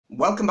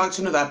Welcome back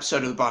to another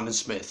episode of the Brandon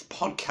Smith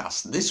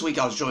podcast. This week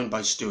I was joined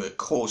by Stuart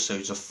Corsar,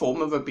 who's a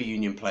former rugby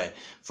union player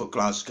for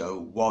Glasgow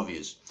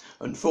Warriors.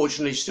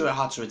 Unfortunately, Stuart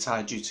had to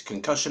retire due to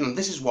concussion, and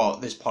this is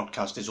what this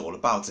podcast is all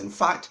about. In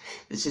fact,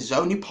 this is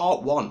only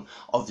part one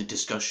of the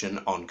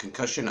discussion on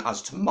concussion,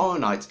 as tomorrow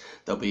night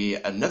there'll be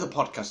another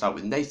podcast out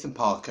with Nathan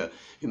Parker,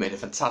 who made a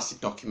fantastic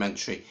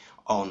documentary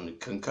on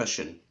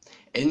concussion.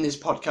 In this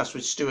podcast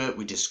with Stuart,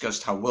 we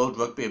discussed how World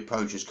Rugby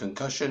approaches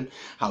concussion,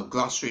 how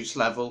grassroots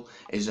level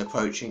is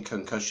approaching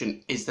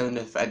concussion, is there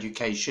enough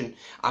education,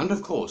 and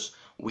of course,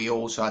 we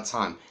also had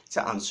time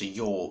to answer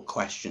your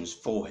questions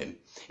for him.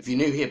 If you're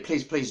new here,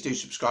 please do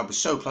subscribe. We're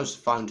so close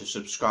to 500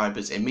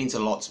 subscribers. It means a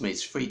lot to me.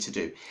 It's free to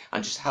do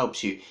and just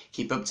helps you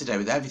keep up to date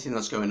with everything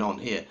that's going on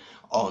here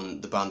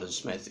on the Brandon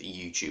Smith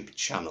YouTube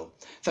channel.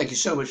 Thank you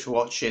so much for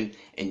watching.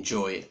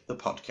 Enjoy the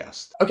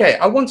podcast. Okay,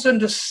 I want to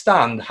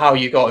understand how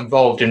you got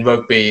involved in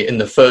rugby in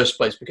the first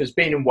place, because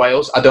being in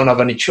Wales, I don't have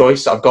any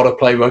choice. I've got to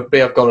play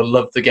rugby. I've got to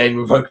love the game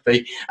of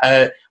rugby.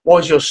 What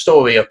was your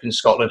story up in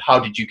Scotland? How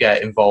did you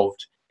get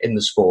involved in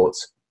the sport?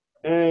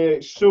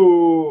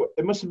 So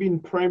it must have been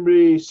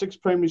primary 6,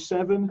 primary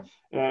 7.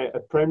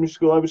 At primary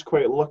school, I was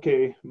quite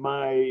lucky.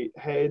 My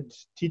head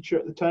teacher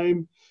at the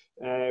time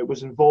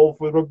was involved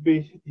with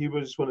rugby. He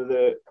was one of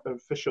the one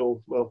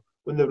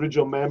of the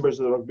original members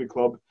of the rugby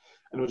club,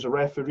 and was a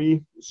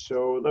referee.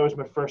 So that was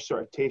my first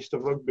sort of taste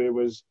of rugby,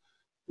 was,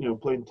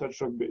 playing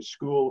touch rugby at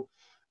school.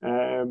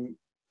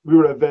 We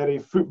were a very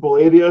football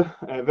area,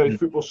 a very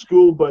football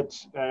school, but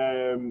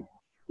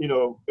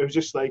it was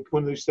just like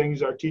one of those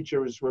things. Our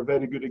teachers were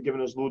very good at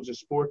giving us loads of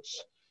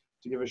sports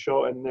to give a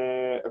shot, and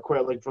I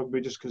quite liked rugby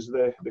just because of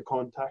the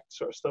contact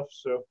sort of stuff.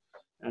 So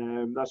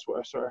that's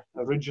what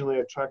originally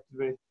attracted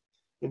me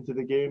into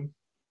the game.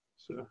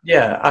 So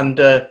yeah, and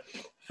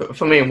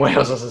for me in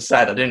Wales, as I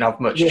said, I didn't have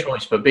much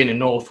choice, but being in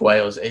North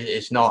Wales,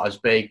 it's not as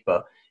big.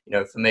 But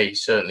for me,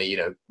 certainly,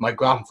 my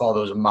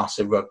grandfather was a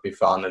massive rugby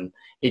fan, and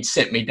he'd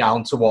sit me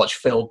down to watch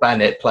Phil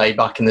Bennett play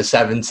back in the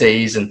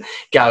 70s, and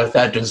Gareth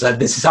Edwards said,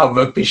 this is how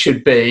rugby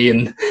should be,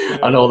 and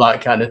all that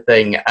kind of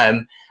thing.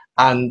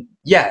 And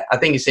yeah, I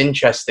think it's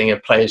interesting a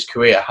player's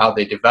career, how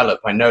they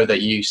develop. I know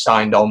that you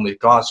signed on with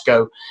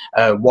Glasgow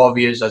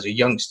Warriors as a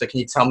youngster.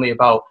 Can you tell me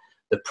about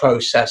the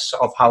process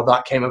of how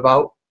that came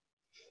about?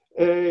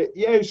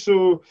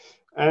 So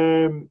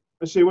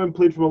I say I went and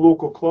played for a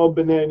local club,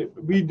 and then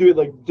we do it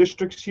like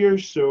districts here.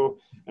 So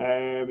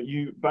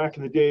you back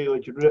in the day,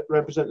 like you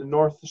represent the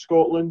north of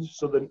Scotland,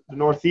 so the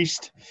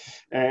northeast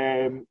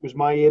was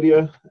my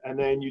area, and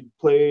then you'd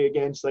play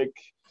against like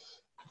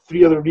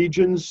 3 other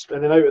regions,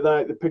 and then out of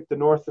that they picked the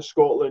north of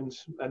Scotland,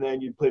 and then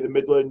you'd play the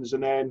Midlands,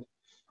 and then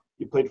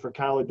you played for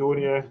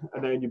Caledonia,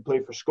 and then you'd play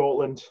for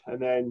Scotland, and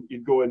then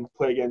you'd go and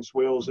play against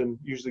Wales and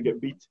usually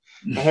get beat,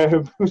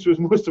 which was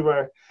most of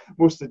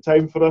the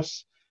time for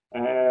us.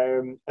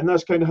 And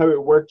that's kind of how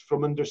it worked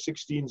from under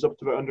 16s up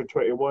to about under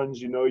 21s.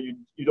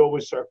 You'd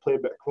always sort of play a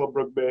bit of club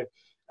rugby,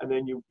 and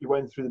then you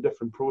went through the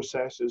different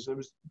processes. It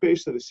was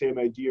basically the same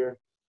idea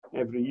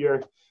every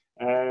year.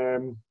 I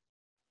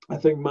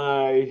think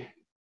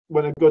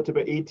when I got to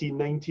about 18,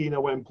 19, I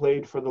went and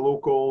played for the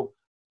local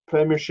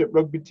Premiership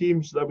rugby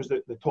team. So that was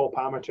the top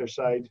amateur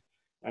side.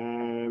 I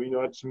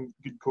had some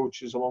good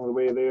coaches along the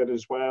way there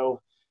as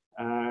well.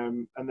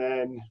 And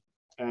then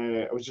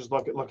I was just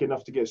lucky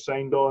enough to get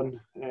signed on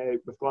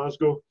with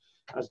Glasgow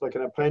as like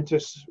an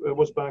apprentice. It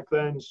was back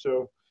then.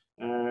 So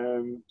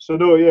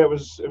it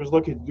was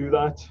lucky to do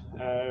that.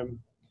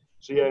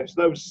 So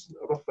that was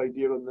a rough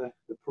idea on the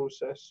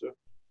process. So.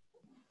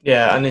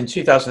 Yeah, and in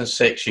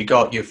 2006 you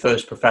got your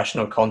first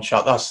professional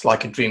contract. That's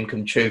like a dream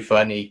come true for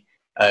any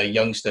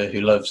youngster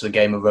who loves the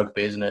game of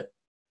rugby, isn't it?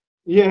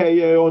 Yeah.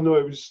 Oh no,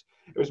 it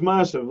was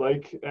massive.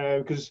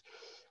 Because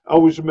I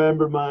always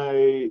remember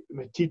my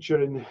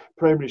teacher in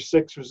primary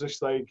 6 was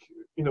just like,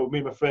 me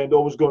and my friend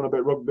always going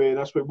about rugby, and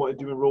that's what we wanted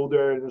to do in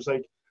Roller. And it was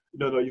like,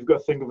 no, you've got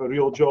to think of a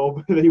real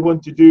job that you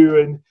want to do.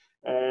 And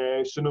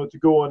to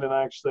go on and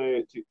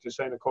actually to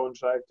sign a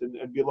contract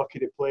and be lucky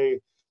to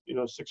play,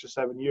 6 or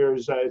 7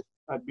 years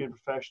at being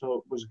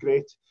professional was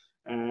great.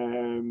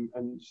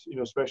 And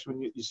especially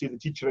when you see the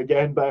teacher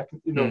again back,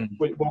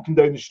 walking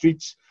down the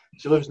streets.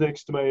 She lives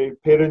next to my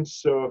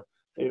parents, so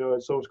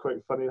it's always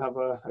quite funny to have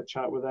a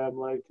chat with them,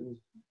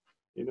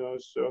 it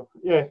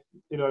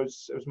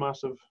was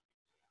massive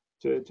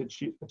to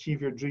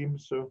achieve your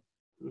dreams. So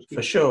it was good.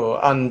 For sure.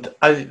 And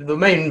the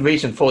main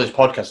reason for this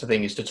podcast, I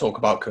think, is to talk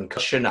about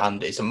concussion,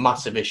 and it's a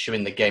massive issue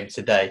in the game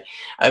today.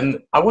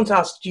 I want to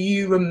ask, do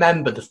you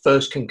remember the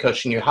first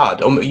concussion you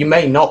had? Or you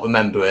may not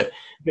remember it,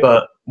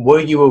 but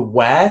were you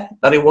aware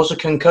that it was a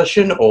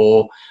concussion,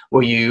 or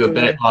were you a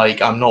bit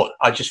like,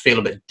 I just feel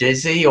a bit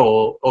dizzy,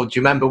 or do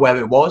you remember where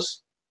it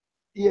was?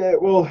 Yeah,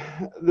 well,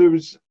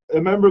 I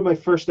remember my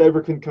first ever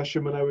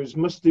concussion when I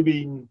must have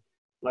been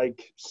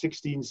like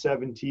 16,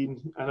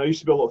 17, and I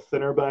used to be a lot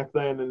thinner back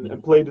then,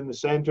 and played in the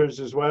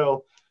centres as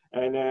well.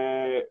 And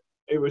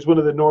it was one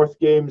of the North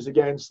games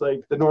against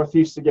like the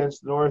Northeast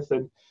against the North,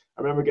 and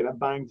I remember getting a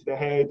bang to the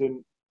head,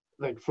 and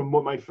like from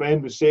what my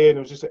friend was saying, it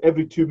was just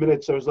every 2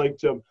 minutes I was like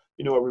to him,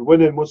 are we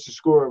winning? What's the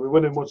score? Are we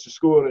winning? What's the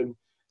score? And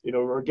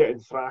we're getting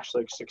thrashed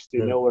like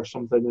 60-0 or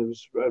something. It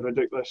was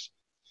ridiculous.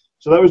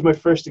 So that was my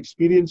first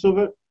experience of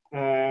it.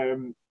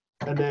 And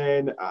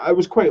then I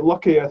was quite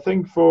lucky, I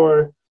think,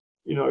 for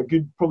a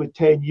good probably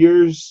 10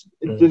 years.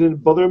 It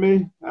didn't bother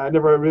me. I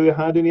never really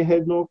had any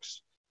head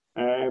knocks.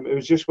 It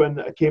was just when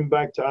I came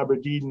back to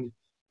Aberdeen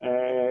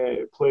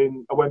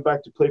playing. I went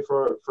back to play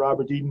for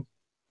Aberdeen,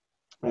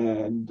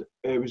 and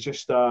it was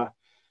just I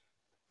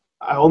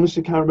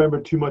honestly can't remember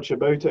too much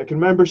about it. I can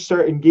remember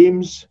certain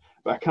games,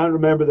 but I can't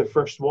remember the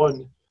first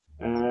one.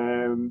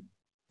 And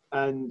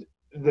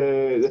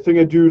the thing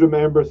I do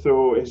remember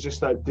though is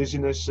just that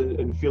dizziness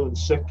and feeling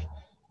sick.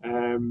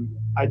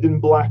 I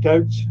didn't black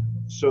out,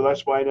 so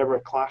that's why I never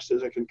classed it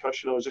as a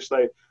concussion. I was just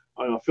like,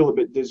 I feel a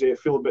bit dizzy, I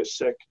feel a bit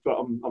sick, but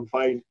I'm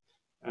fine.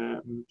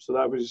 So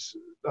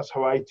that's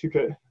how I took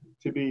it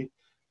to be.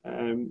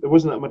 There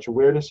wasn't that much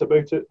awareness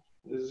about it,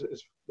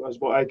 as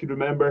what I could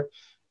remember.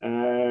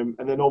 And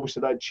then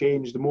obviously that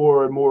changed. The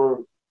more and more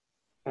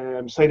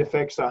side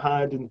effects I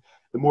had, and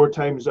the more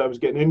times I was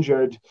getting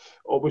injured,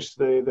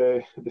 obviously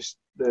the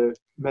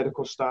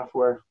medical staff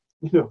were,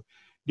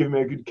 giving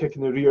me a good kick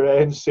in the rear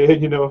end,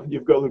 saying,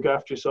 you've got to look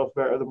after yourself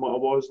better than what I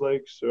was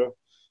like. So.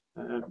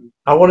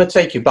 I want to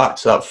take you back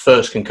to that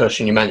first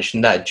concussion you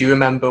mentioned there. Do you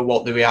remember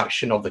what the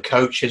reaction of the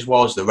coaches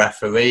was, the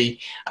referee,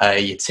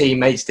 your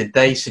teammates? Did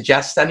they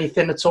suggest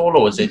anything at all,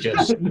 or was it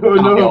just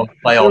no?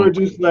 They were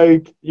just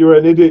like, you were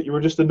an idiot, you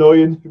were just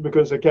annoying,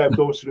 because I kept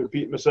also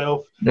repeating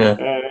myself,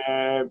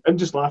 and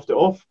just laughed it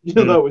off.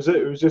 That was it.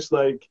 It was just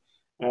like,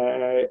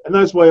 and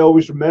that's why I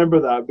always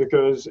remember that,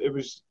 because it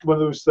was one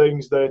of those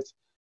things that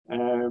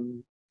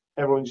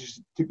everyone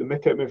just took the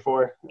mick at me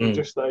for.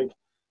 Just like,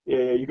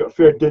 yeah, you got a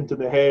fair dint in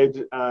the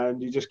head,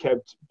 and you just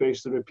kept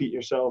basically repeating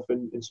yourself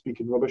and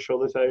speaking rubbish all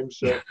the time.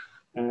 So,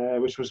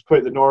 which was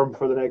quite the norm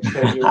for the next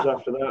 10 years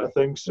after that, I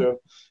think. So,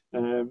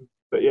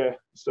 but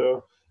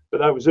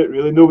that was it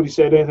really. Nobody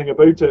said anything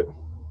about it.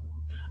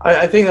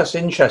 I think that's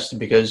interesting,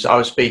 because I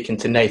was speaking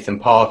to Nathan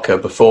Parker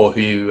before,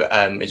 who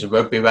is a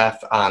rugby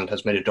ref and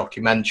has made a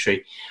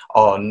documentary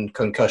on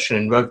concussion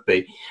in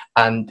rugby.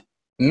 And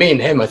me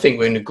and him, I think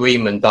we're in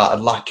agreement that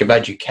a lack of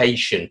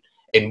education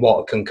in what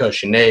a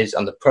concussion is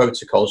and the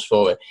protocols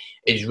for it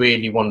is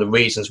really one of the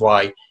reasons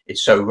why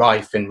it's so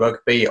rife in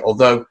rugby.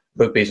 Although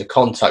rugby is a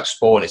contact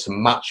sport and it's a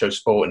macho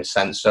sport in a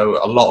sense,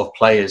 so a lot of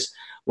players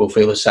will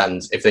feel the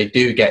sense if they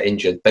do get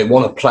injured, they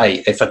want to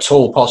play, if at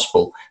all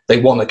possible, they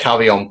want to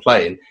carry on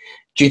playing.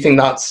 Do you think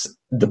that's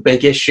the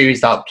big issue, is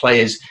that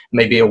players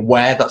may be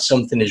aware that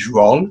something is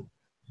wrong,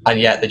 and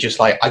yet they're just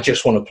like, I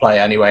just want to play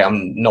anyway,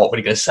 I'm not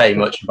really going to say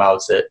much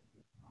about it?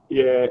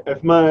 Yeah,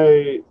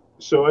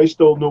 so I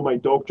still know my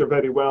doctor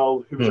very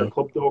well, who was a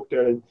club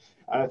doctor, and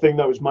I think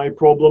that was my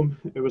problem.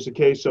 It was a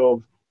case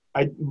of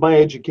my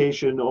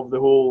education of the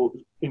whole,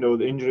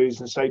 the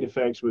injuries and side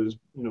effects was,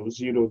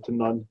 0 to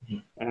none.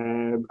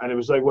 And it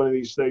was like one of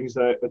these things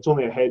that it's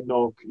only a head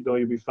knock,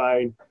 you'll be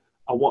fine.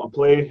 I want to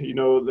play.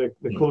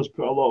 The clubs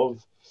put a lot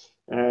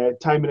of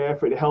time and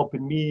effort to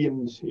helping me,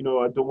 and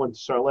I don't want to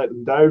sort of let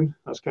them down.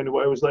 That's kind of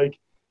what I was like.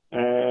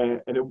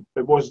 And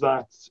it was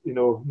that,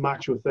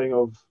 macho thing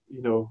of,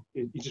 you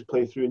just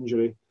play through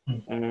injury.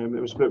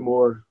 It was a bit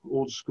more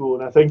old school.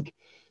 And I think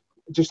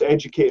just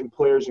educating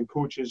players and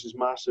coaches is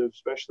massive,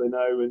 especially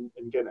now, and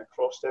getting it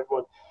across to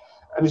everyone.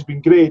 And it's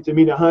been great. I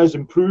mean, it has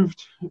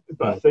improved,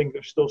 but I think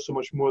there's still so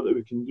much more that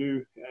we can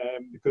do,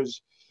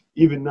 because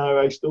even now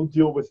I still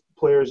deal with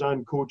players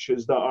and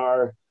coaches that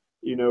are,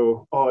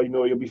 you'll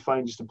be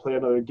fine just to play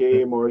another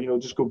game, or,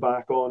 just go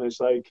back on.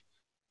 It's like,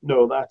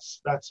 no,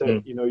 that's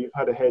it. You've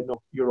had a head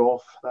knock, you're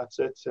off. That's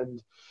it.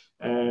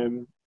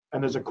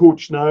 And as a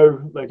coach now,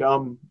 like,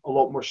 I'm a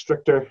lot more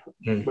stricter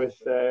with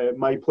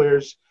my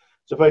players.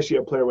 So if I see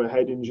a player with a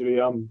head injury,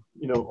 I'm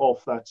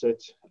off. That's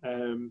it.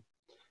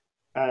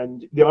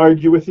 And they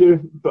argue with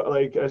you, but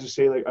like, as I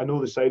say, like, I know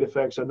the side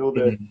effects. I know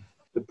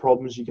the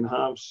problems you can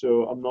have.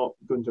 So I'm not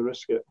going to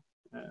risk it.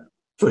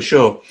 For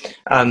sure.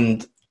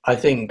 And I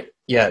think,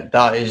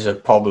 that is a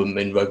problem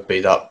in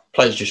rugby, that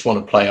players just want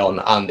to play on,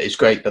 and it's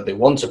great that they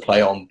want to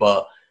play on.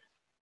 But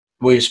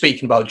we were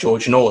speaking about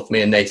George North,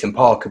 me and Nathan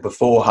Parker,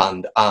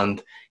 beforehand,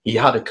 and he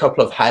had a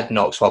couple of head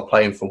knocks while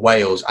playing for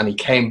Wales, and he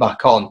came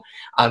back on.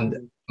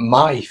 And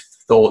my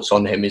thoughts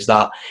on him is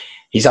that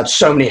he's had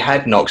so many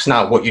head knocks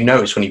now. What you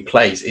notice when he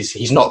plays is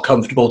he's not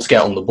comfortable to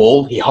get on the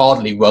ball. He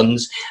hardly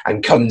runs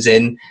and comes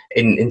into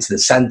the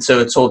centre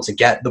at all to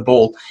get the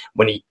ball.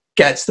 When he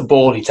gets the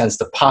ball, he tends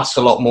to pass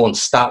a lot more, and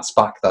stats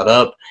back that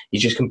up.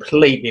 He's just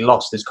completely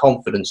lost his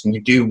confidence, and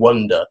you do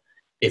wonder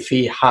if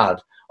he had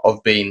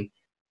of been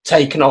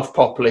taken off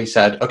properly,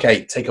 said,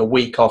 okay, take a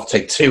week off,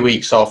 take 2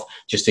 weeks off,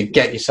 just to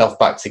get yourself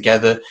back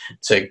together,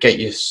 to get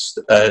your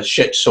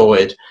shit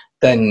sorted,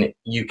 then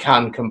you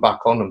can come back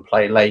on and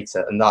play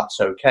later, and that's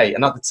okay.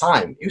 And at the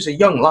time, he was a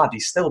young lad.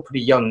 He's still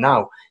pretty young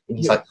now.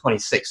 He's like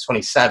 26,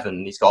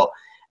 27. He's got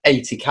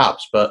 80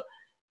 caps. But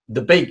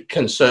the big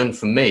concern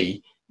for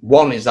me,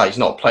 one is that he's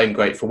not playing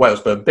great for Wales,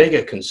 but a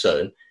bigger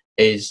concern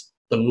is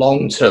the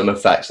long-term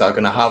effects that are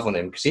going to have on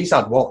him, because he's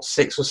had, what,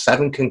 6 or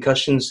 7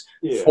 concussions,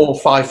 Yeah. 4 or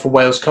 5 for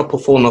Wales, couple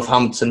for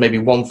Northampton, maybe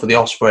 1 for the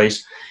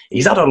Ospreys.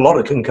 He's had a lot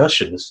of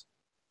concussions.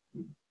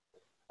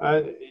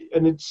 And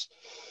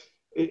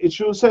it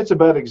shows, sets a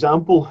bad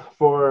example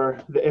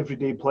for the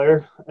everyday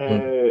player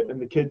and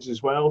the kids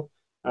as well.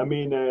 I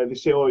mean, they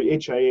say, oh,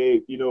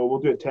 HIA, you know, we'll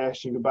do a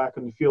test and go back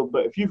on the field.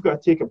 But if you've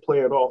got to take a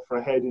player off for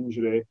a head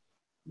injury,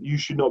 you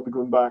should not be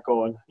going back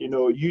on. You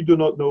know, you do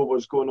not know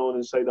what's going on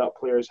inside that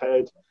player's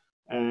head.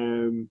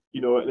 You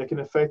know, and it can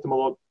affect them a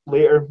lot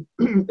later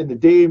in the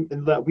day,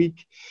 in that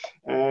week.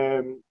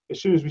 As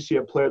soon as we see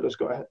a player that's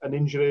got an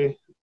injury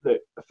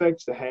that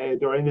affects the head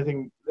or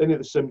anything, any of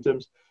the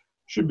symptoms,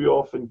 should be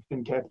off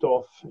and kept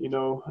off, you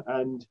know.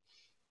 And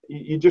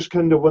you just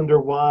kind of wonder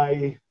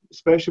why,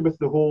 especially with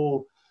the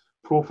whole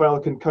profile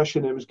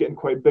concussion, it was getting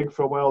quite big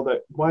for a while,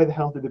 that why the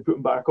hell did they put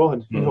him back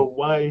on? You know,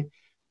 why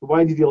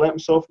did he let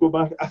himself go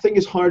back? I think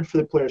it's hard for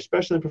the player,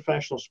 especially in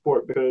professional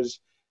sport,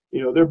 because,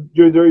 you know,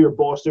 they're your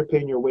boss, they're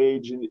paying your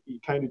wage, and you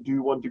kind of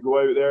do want to go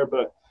out there,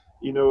 but,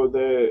 you know,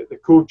 the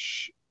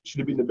coach should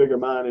have been the bigger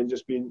man and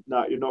just been,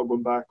 nah, you're not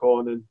going back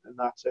on, and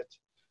that's it.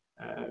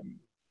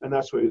 And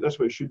that's what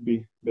it should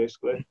be,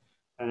 basically.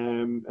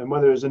 And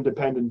whether it's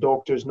independent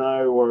doctors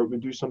now or we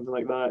do something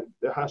like that,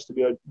 there has to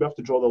be we have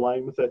to draw the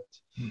line with it.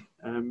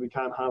 We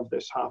can't have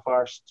this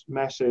half-arsed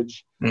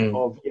message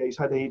of, yeah, he's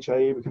had a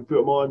HIA, we can put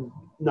him on.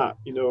 Nah,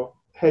 you know,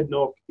 head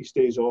knock, he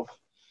stays off.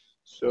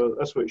 So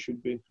that's what it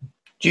should be.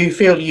 Do you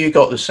feel you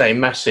got the same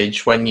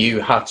message when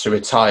you had to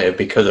retire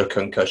because of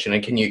concussion?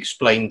 And can you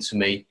explain to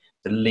me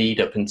the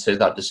lead up into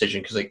that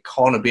decision? Because it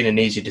can't have been an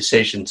easy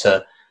decision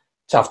to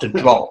have to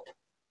drop.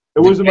 It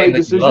wasn't my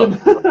decision.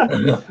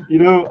 You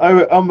know,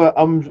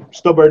 I'm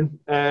stubborn.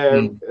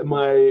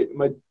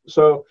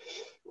 So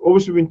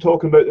obviously we've been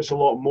talking about this a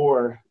lot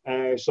more.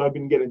 So I've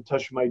been getting in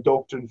touch with my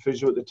doctor and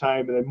physio at the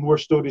time, and then more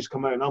stories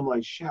come out, and I'm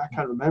like, shit, I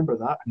can't remember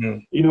that.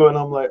 You know, and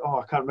I'm like, oh,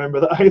 I can't remember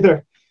that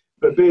either.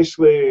 But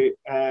basically,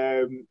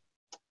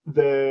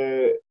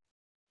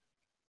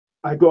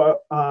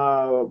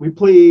 we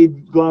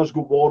played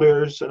Glasgow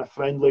Warriors in a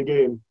friendly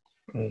game.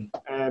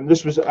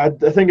 This was, I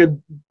think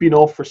I'd been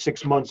off for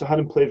 6 months. I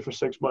hadn't played for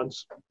 6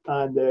 months,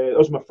 and that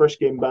was my first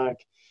game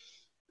back.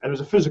 And it was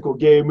a physical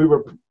game. We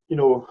were, you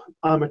know,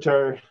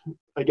 amateur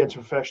against a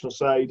professional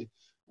side.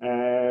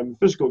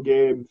 Physical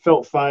game,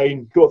 felt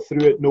fine, got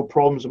through it, no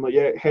problems. I'm like,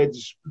 yeah,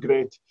 head's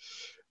great.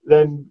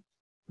 Then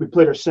we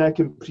played our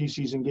second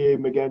preseason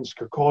game against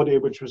Kirkcaldy,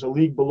 which was a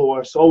league below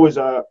us. Always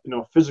a, you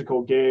know,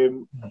 physical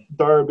game,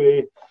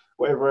 derby,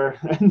 whatever.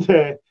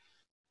 And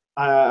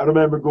I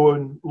remember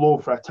going low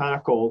for a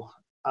tackle,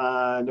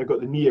 and I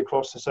got the knee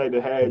across the side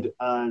of the head,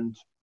 and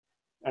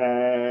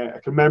I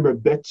can remember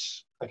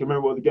bits. I can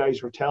remember what the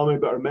guys were telling me,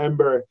 but I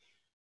remember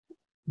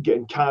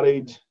getting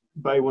carried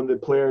by one of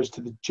the players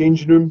to the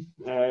changing room.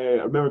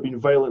 I remember being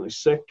violently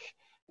sick.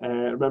 I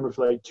remember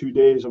for like 2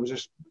 days, I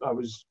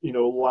was, you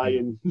know,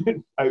 lying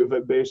out of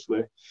it,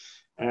 basically.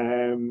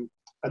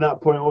 At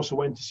that point, I also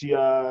went to see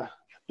a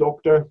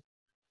doctor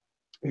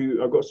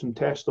who I got some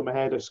tests on my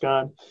head, a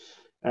scan.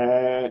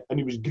 And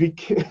he was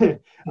Greek, and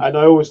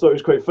I always thought it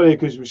was quite funny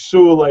because he was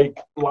so like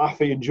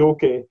laughy and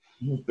jokey,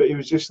 but he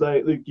was just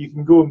like, look, you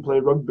can go and play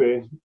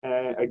rugby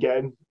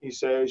again. He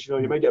says, you know,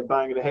 you might get a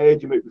bang in the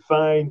head, you might be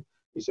fine.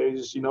 He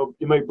says, you know,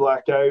 you might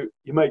black out,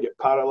 you might get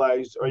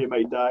paralysed, or you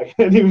might die.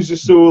 And he was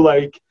just so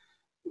like,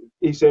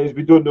 he says,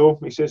 we don't know.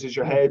 He says, it's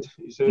your head.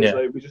 He says,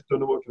 like, we just don't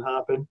know what can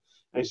happen.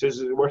 And he says,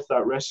 is it worth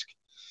that risk?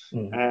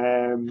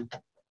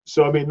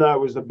 So I mean, that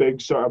was the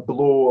big sort of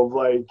blow of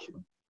like,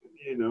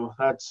 you know,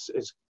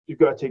 you've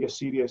got to take it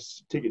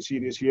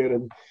serious here.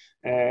 And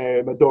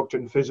my doctor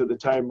and physio at the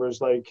time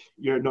was like,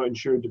 you're not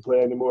insured to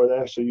play anymore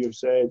there, so you've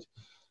said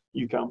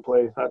you can't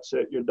play. That's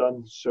it, you're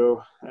done.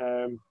 So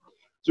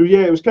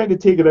yeah, it was kind of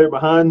taken out of my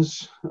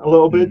hands a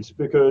little bit,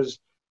 because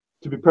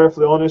to be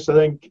perfectly honest, I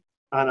think,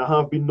 and I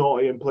have been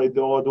naughty and played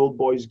the odd old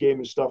boys game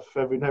and stuff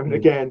every now and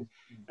again,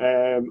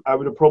 I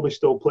would have probably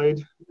still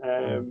played.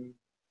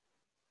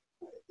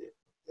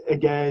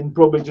 Again,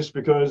 probably just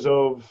because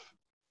of,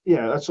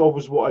 yeah, that's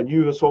always what I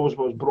knew. That's always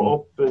what was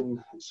brought up, and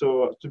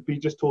so to be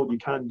just told you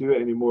can't do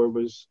it anymore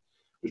was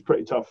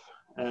pretty tough.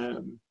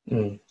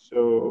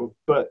 So,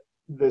 but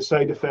the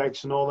side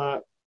effects and all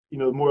that, you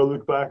know, the more I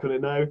look back on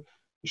it now,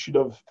 I should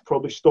have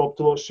probably stopped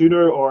a lot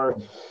sooner, or,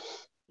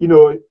 you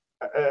know,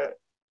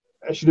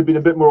 I should have been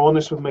a bit more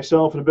honest with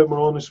myself and a bit more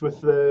honest with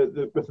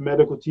the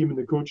medical team and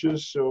the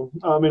coaches. So,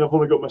 I mean, I've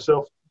only got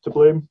myself to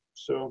blame.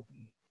 So.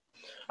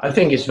 I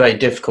think it's very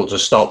difficult to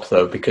stop,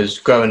 though, because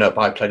growing up,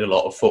 I played a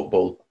lot of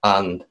football,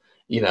 and,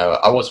 you know,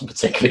 I wasn't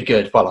particularly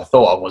good. Well, I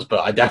thought I was,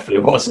 but I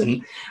definitely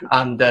wasn't.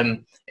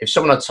 And if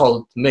someone had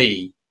told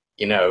me,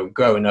 you know,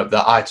 growing up,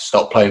 that I had to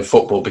stop playing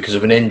football because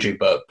of an injury,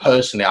 but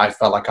personally, I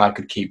felt like I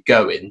could keep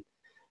going,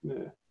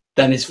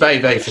 then it's very,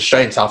 very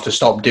frustrating to have to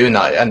stop doing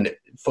that. And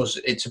for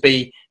it to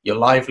be your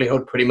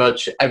livelihood, pretty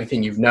much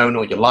everything you've known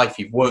all your life,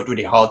 you've worked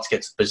really hard to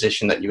get to the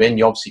position that you're in.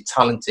 You're obviously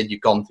talented.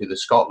 You've gone through the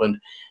Scotland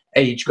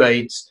age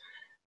grades.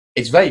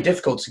 it's very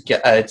difficult to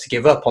get to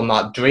give up on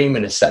that dream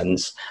in a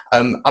sense.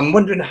 I'm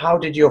wondering, how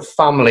did your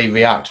family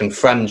react and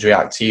friends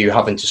react to you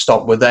having to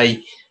stop? Were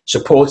they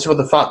supportive of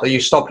the fact that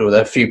you stopped, or were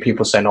there a few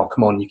people saying, "Oh,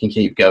 come on, you can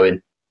keep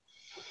going"?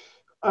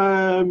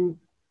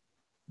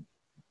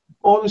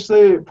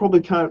 Honestly, probably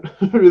can't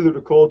really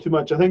recall too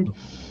much. I think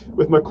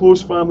with my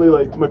close family,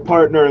 like my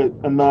partner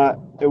and that,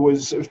 it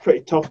was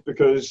pretty tough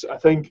because I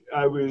think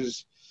I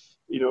was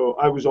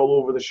all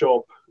over the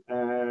shop.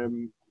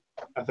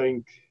 I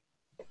think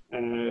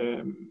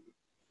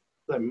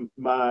like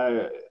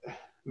my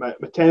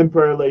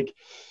temper, like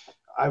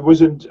I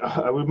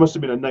must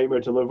have been a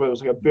nightmare to live with. It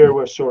was like a bear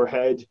with a sore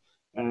head,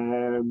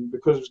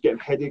 because I was getting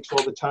headaches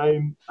all the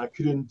time. I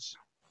couldn't,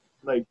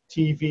 like,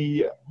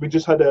 TV. We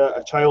just had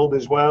a child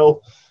as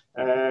well,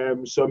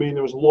 so I mean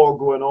there was a lot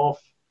going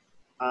off,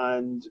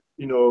 and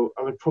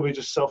I was probably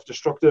just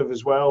self-destructive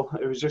as well.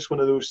 It was just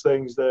one of those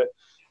things that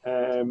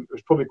it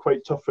was probably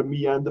quite tough for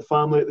me and the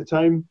family at the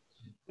time,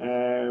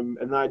 and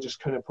that just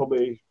kind of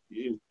probably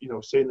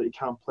saying that you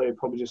can't play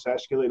probably just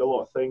escalated a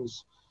lot of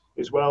things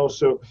as well.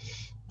 So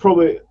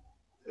probably,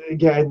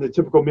 again, the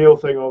typical male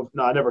thing of,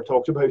 no, I never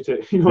talked about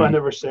it. I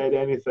never said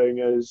anything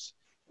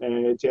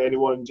to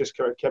anyone, just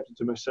kind of kept it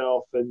to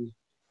myself, and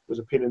was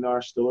a pain in the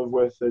arse to live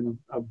with, and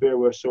a bear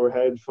with a sore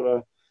head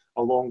for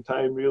a long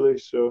time, really.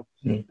 So,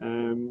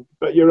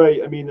 but you're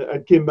right. I mean, I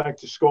came back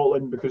to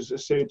Scotland because, I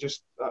say,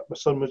 just my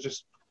son was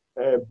just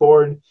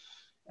born.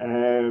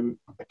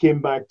 I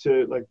came back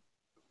to, like,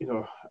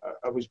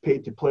 I was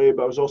paid to play,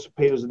 but I was also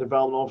paid as a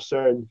development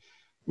officer, and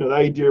the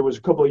idea was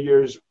a couple of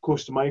years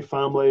close to my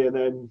family, and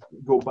then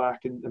go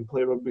back and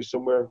play rugby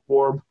somewhere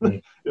warm.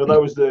 That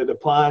was the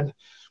plan,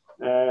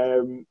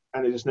 and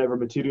it just never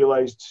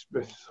materialised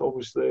with,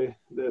 obviously,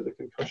 the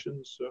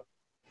concussions. So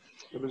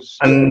it was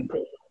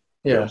pretty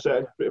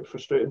upsetting, pretty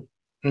frustrating.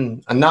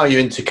 And now you're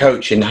into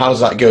coaching.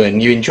 How's that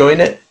going? You enjoying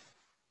it?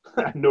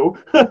 No.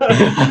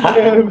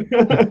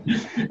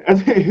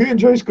 Who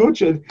enjoys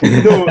coaching?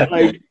 No,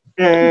 like,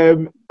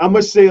 I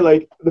must say,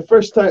 like, the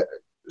first time,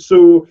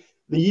 so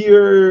the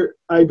year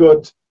I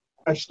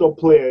stopped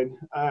playing,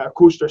 I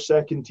coached our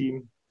second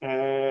team.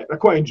 I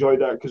quite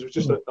enjoyed that because it was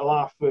just a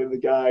laugh with the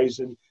guys,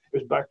 and it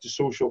was back to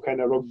social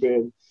kind of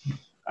rugby.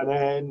 And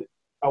then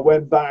I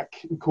went back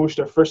and coached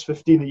our first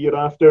 15 the year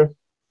after.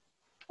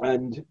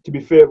 And to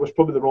be fair, it was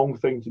probably the wrong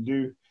thing to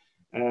do.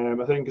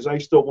 I think because I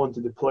still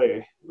wanted to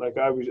play, like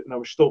I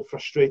was still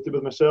frustrated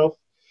with myself.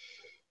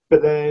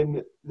 But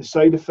then the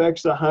side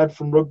effects that I had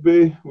from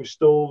rugby was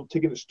still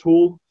taking its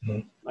toll.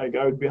 Like,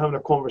 I would be having a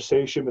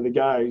conversation with the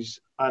guys,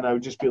 and I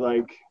would just be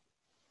like,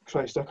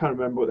 Christ, I can't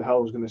remember what the hell I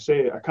was going to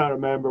say. I can't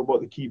remember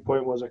what the key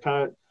point was.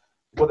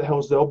 What the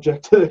hell's the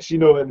object of this,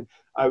 and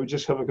I would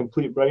just have a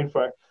complete brain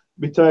fart.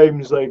 There'd be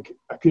times, like,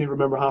 I couldn't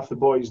remember half the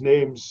boys'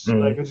 names.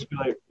 Like, I'd just be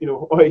like,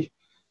 oi,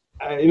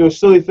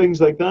 silly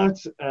things like that.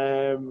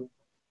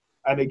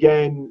 And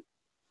again,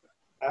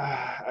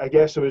 I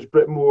guess I was a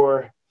bit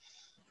more,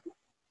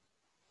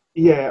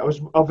 I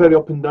was very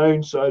up and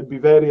down, so I'd be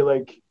very,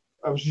 like,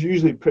 I was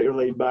usually pretty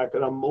laid back,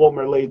 and I'm a lot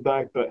more laid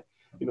back, but,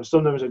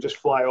 sometimes I just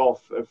fly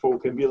off at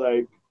folk and be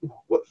like,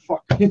 what the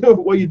fuck,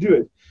 what are you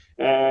doing?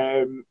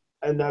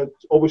 And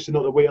that's obviously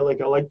not the way I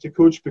like to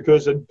coach,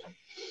 because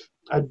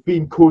I'd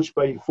been coached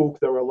by folk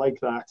that were like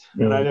that,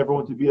 and I never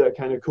want to be that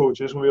kind of coach.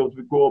 I just want to be able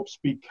to go up,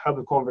 speak, have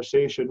a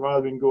conversation,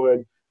 rather than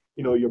going,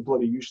 you're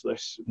bloody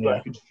useless. But I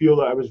could feel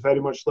that I was very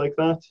much like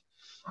that.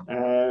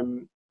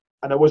 And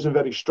I wasn't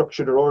very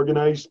structured or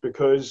organised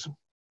because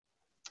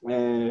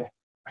I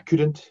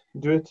couldn't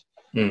do it.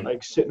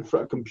 Like, sit in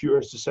front of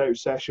computers to set out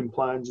session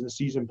plans and the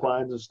season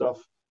plans and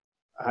stuff.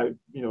 I had,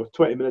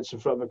 20 minutes in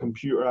front of a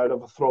computer, I'd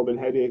have a throbbing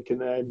headache, and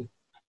then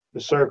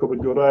the circle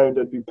would go round,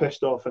 I'd be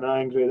pissed off and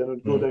angry, then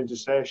I'd go down to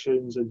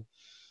sessions, and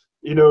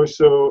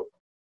so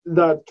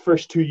that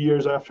first 2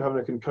 years after having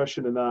a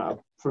concussion and that,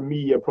 for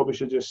me, I probably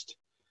should just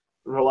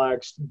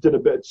relaxed, did a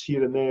bit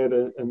here and there,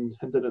 and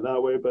did it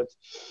that way. But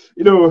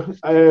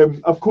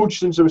I've coached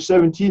since I was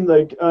 17.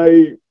 Like,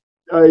 I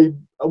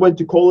went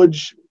to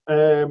college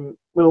when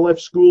I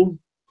left school,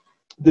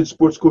 did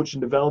sports coaching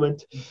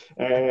development.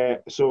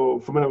 So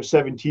from when I was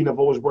 17, I've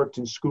always worked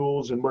in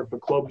schools and worked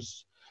with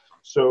clubs.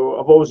 So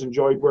I've always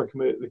enjoyed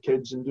working with the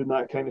kids and doing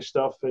that kind of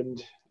stuff.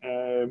 And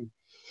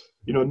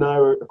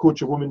now I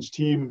coach a women's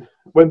team.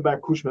 Went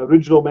back, coached my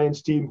original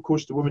men's team,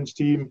 coached the women's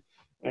team.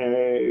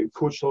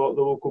 Coached a lot of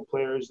the local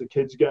players, the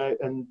kids guy,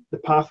 and the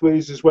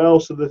pathways as well.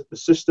 So the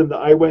system that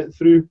I went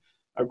through,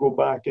 I go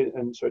back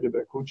and so I did a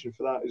bit of coaching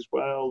for that as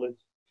well. And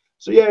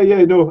so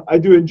I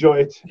do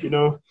enjoy it.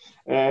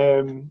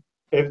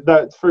 If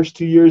that first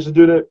 2 years of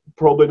doing it,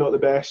 probably not the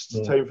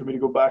best time for me to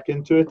go back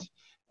into it.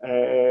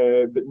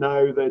 But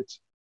now that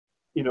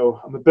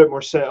I'm a bit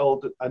more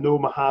settled, I know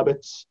my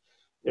habits,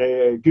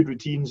 good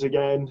routines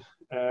again.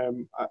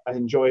 I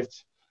enjoy it.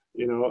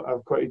 I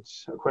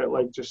quite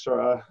like just sort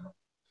of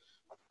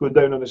going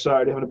down on a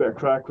Saturday, having a bit of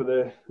crack with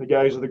the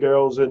guys or the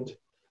girls, and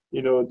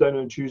down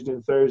on Tuesday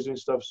and Thursday and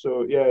stuff.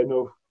 So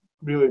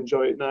really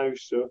enjoy it now.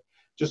 So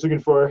just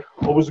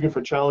always looking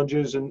for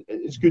challenges, and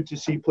it's good to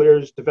see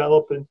players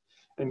develop and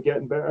and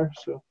getting better.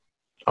 So.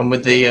 And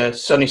with the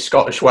sunny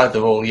Scottish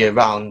weather all year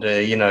round,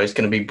 it's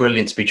going to be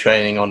brilliant to be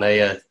training on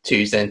a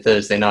Tuesday and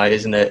Thursday night,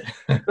 isn't it?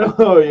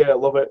 Oh yeah, I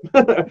love it.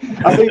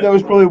 I think that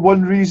was probably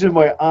one reason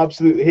why I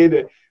absolutely hate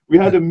it. We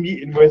had a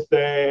meeting with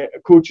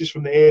coaches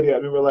from the area,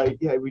 and we were like,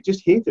 yeah, we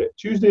just hate it.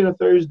 Tuesday and a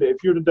Thursday, if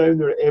you're down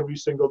there every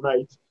single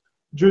night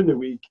during the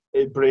week,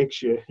 it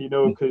breaks you,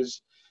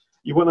 because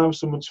you want to have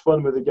so much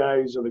fun with the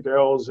guys or the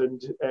girls,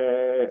 and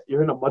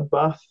you're in a mud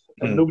bath,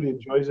 and nobody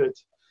enjoys it.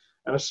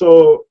 And I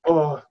saw,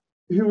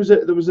 who was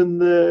it that was in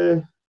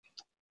the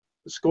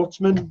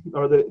Scotsman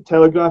or the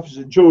Telegraph? Is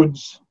it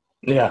Jones?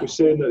 Yeah. Was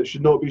saying that there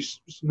should not be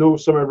no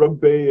summer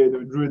rugby and it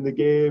would ruin the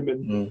game.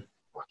 And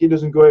he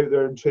doesn't go out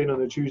there and train on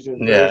a Tuesday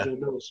and Thursday in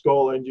the middle of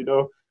Scotland.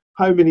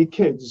 How many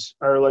kids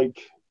are like,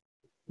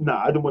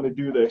 nah, I don't want to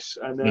do this,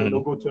 and then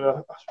they'll go to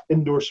an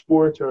indoor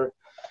sport or.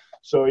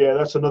 So yeah,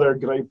 that's another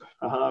gripe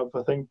I have.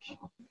 I think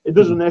it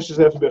doesn't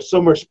necessarily have to be a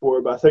summer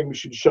sport, but I think we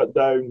should shut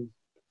down.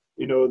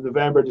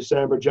 November,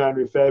 December,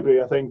 January,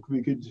 February. I think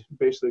we could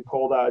basically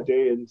call that a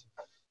day and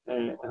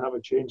have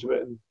a change of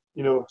it. And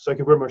so I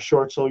can wear my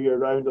shorts all year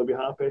round. I'll be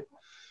happy.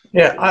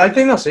 Yeah, I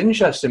think that's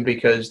interesting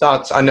because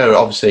I know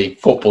obviously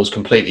football's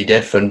completely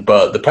different,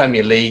 but the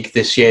Premier League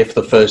this year for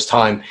the first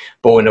time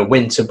brought in a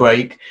winter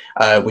break,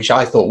 which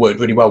I thought worked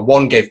really well.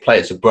 One, gave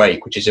players a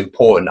break, which is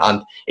important,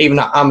 and even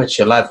at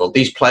amateur level,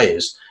 these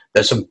players,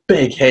 there's some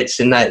big hits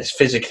in there. It's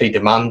physically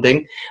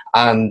demanding,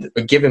 and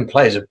giving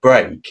players a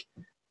break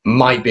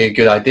might be a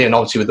good idea. And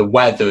obviously with the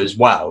weather as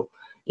well,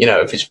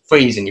 if it's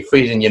freezing, you're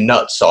freezing your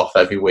nuts off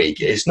every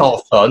week. It's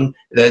not fun.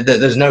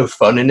 There's no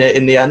fun in it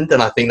in the end,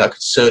 and I think that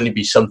could certainly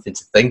be something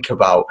to think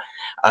about.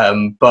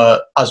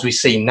 But as we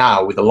see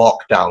now with the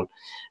lockdown,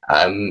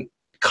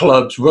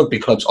 rugby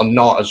clubs are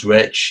not as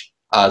rich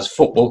as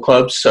football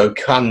clubs, so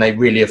can they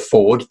really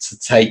afford to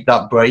take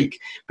that break?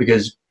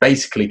 Because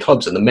basically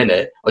clubs at the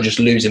minute are just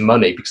losing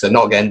money because they're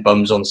not getting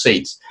bums on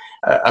seats.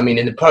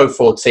 In the Pro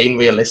 14,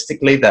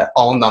 realistically, there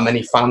aren't that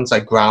many fans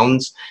at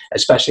grounds,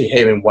 especially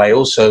here in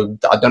Wales. So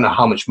I don't know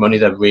how much money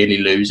they're really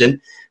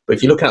losing. But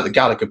if you're looking at the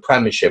Gallagher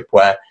Premiership,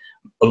 where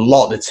a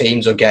lot of the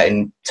teams are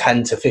getting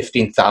 10 to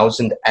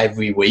 15,000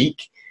 every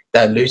week,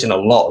 they're losing a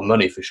lot of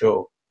money for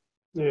sure.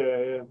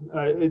 Yeah.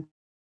 It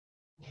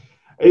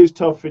is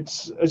tough.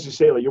 It's, as you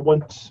say, like, you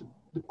want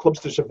the clubs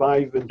to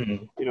survive,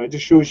 and it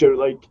just shows you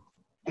like.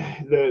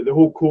 The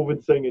whole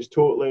COVID thing is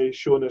totally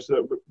showing us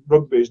that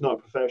rugby is not a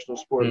professional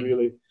sport,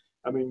 really.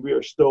 We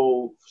are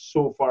still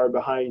so far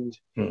behind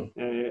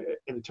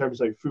in terms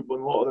of like football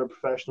and a lot of other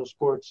professional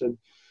sports, and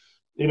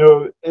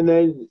and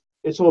then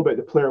it's all about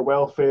the player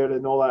welfare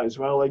and all that as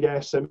well, I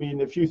guess.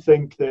 If you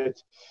think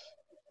that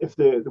if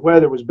the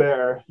weather was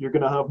better, you're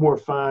going to have more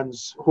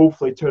fans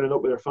hopefully turning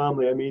up with their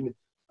family.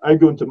 I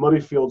go into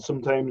Murrayfield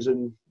sometimes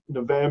in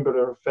November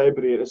or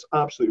February, and it's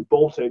absolutely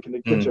Baltic, and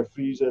the kids are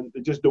freezing.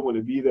 They just don't want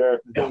to be there.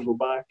 They don't go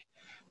back.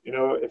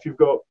 If you've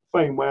got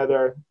fine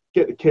weather,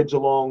 get the kids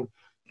along,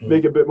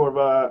 make it a bit more of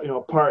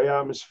a party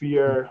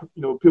atmosphere.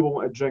 People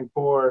want to drink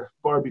more,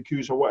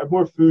 barbecues or whatever,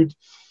 more food.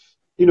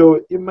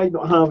 You might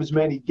not have as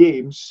many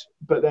games,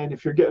 but then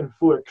if you're getting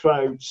fuller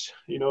crowds,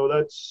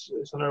 it's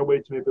another way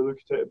to maybe look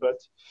at it. But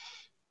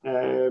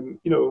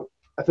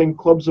I think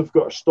clubs have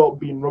got to stop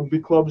being rugby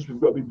clubs.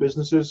 We've got to be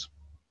businesses.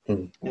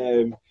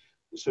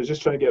 So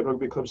just trying to get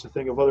rugby clubs to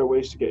think of other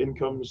ways to get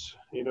incomes.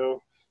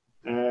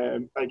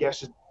 I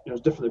guess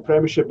it's different in the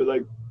Premiership, but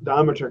like the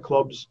amateur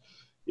clubs,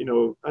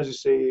 as I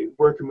say,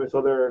 working with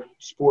other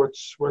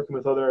sports, working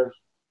with other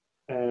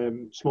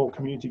small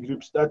community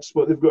groups, that's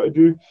what they've got to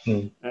do.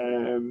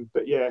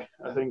 But yeah,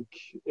 I think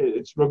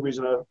it's rugby's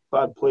in a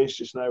bad place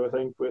just now. I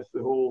think with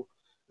the whole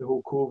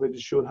COVID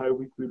has shown how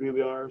weak we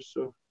really are.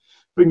 So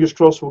fingers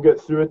crossed we'll get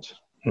through it.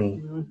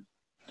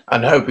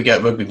 And I hope we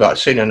get rugby back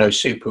soon. I know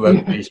Super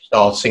Rugby is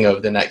starting over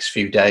the next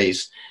few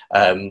days.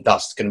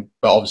 That's going to,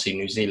 but obviously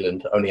New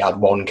Zealand only had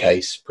one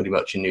case pretty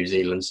much in New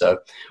Zealand, so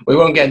we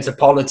won't get into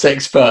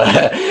politics. But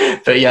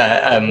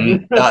yeah,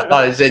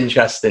 that is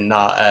interesting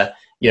that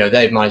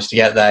they've managed to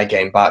get their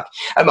game back.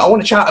 I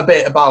want to chat a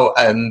bit about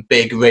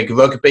Big Rig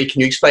Rugby. Can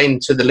you explain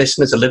to the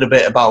listeners a little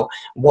bit about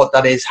what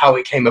that is, how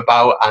it came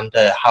about, and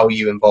how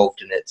you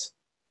involved in it?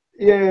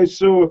 Yeah,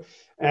 so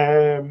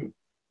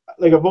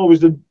I've always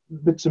done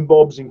bits and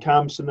bobs in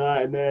camps and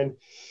that, and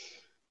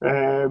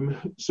then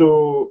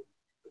so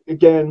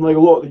again, like a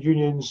lot of the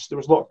unions, there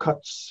was a lot of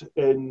cuts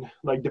in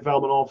like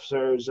development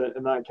officers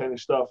and that kind of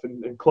stuff,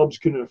 and clubs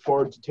couldn't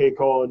afford to take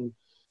on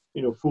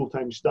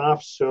full-time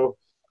staff, so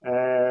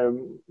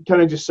kind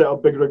of just set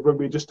up Big Rig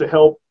Rugby just to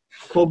help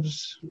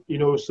clubs,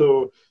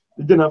 so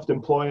they didn't have to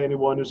employ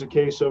anyone. It was a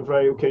case of,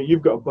 right, okay,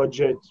 you've got a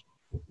budget,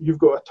 you've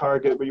got a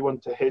target where you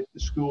want to hit the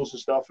schools and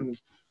stuff, and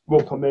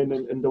we'll come in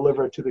and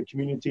deliver to the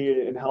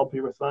community and help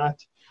you with that.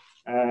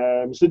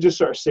 So just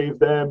sort of save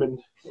them. And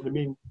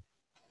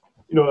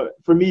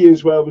for me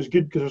as well, it was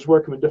good because I was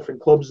working with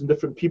different clubs and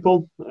different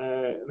people,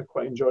 and I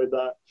quite enjoyed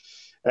that.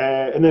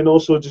 And then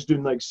also just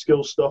doing like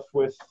skill stuff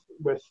with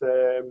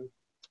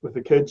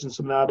the kids and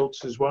some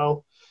adults as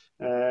well.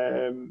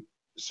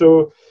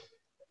 So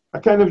I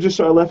kind of just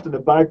sort of left in the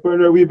back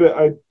burner a wee bit.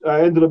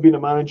 I ended up being a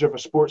manager of a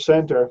sports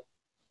centre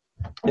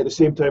at the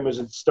same time as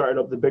it started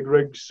up the big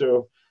rigs.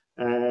 So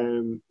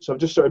I've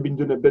just sort of been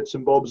doing the bits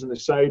and bobs on the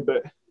side,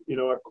 but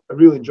I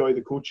really enjoy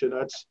the coaching.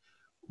 That's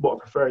what I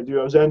prefer to do.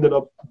 I was ended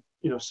up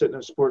sitting in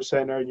a sports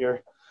centre, and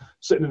you're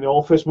sitting in the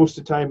office most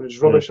of the time, and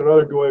it's rubbish. I'd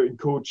rather go out and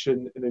coach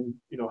and then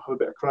have a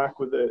bit of crack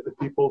with the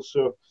people.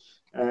 So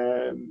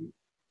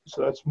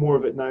that's more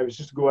of it now. It's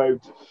just to go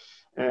out,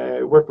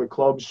 work with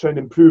clubs, trying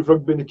to improve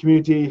rugby in the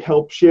community,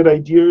 help share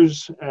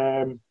ideas,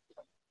 and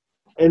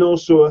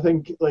also I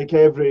think like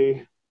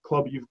every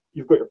club,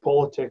 you've got your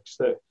politics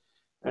that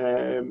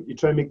you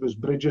try and make those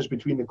bridges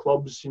between the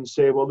clubs and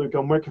say, well, look,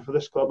 I'm working for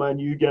this club and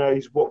you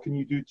guys, what can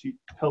you do to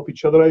help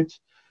each other out?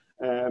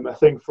 I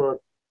think for,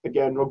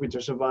 again, rugby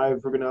to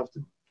survive, we're going to have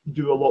to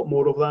do a lot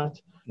more of that.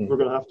 We're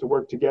going to have to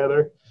work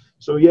together.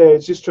 So yeah,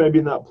 it's just trying to be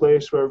in that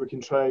place where we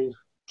can try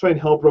and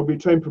help rugby,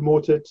 try and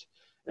promote it,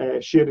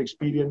 share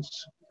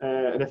experience.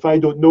 And if I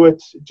don't know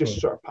it, just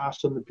sort of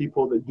pass on the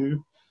people that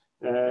do,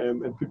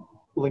 and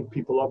link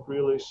people up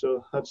really.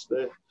 So that's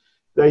the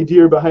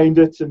idea behind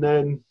it. And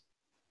then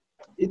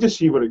you just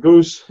see where it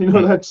goes.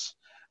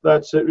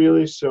 That's it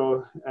really.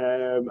 So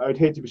I'd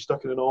hate to be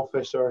stuck in an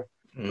office or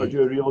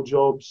do a real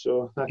job.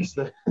 So that's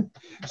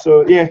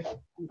so yeah,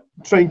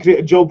 try and create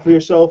a job for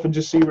yourself and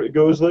just see where it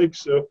goes like.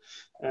 So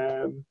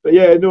but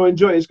yeah, no,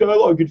 enjoy it. It's got a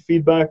lot of good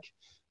feedback.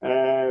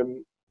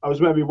 I was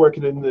meant to be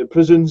working in the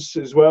prisons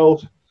as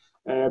well,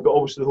 but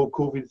obviously the whole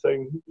COVID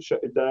thing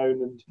shut it down,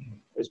 and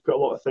it's put a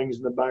lot of things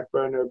in the back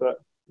burner. But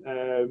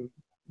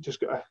just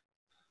got to,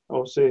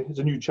 I'll say, it's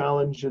a new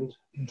challenge, and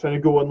trying to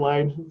go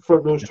online,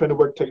 front rows, trying to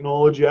work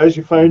technology, as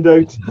you found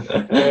out.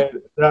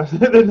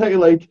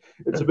 Like,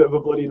 it's a bit of a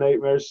bloody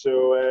nightmare.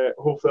 So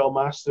hopefully I'll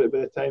master it by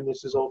the time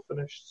this is all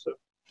finished. So.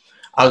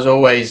 As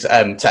always,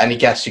 to any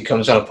guest who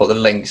comes on, I'll put the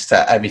links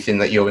to everything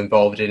that you're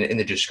involved in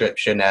the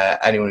description.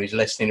 Anyone who's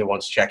listening who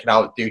wants to check it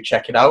out, do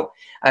check it out.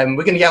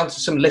 We're going to get on to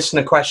some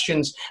listener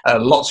questions.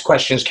 Lots of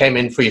questions came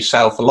in for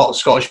yourself. A lot of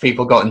Scottish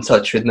people got in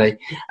touch with me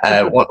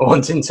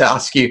wanting to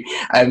ask you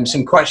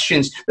some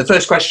questions. The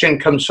first question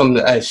comes from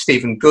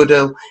Stephen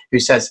Goodall, who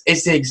says,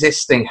 is the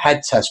existing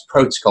head test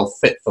protocol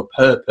fit for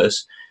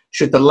purpose?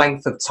 Should the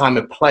length of time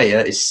a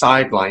player is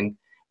sidelined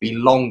be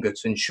longer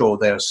to ensure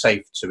they are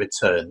safe to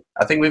return?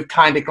 I think we've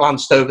kind of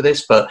glanced over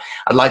this, but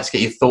I'd like to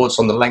get your thoughts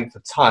on the length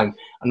of time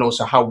and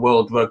also how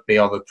World Rugby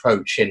are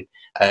approaching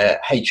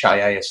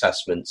HIA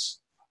assessments.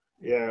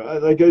 Yeah,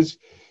 it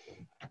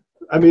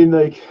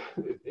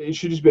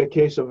should just be a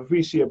case of, if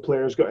we see a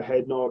player's got a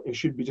head knock, it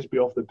should just be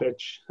off the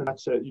pitch, and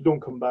that's it. You don't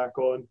come back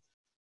on.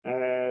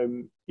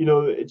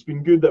 It's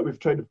been good that we've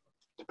tried to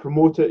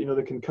promote it,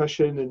 the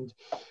concussion,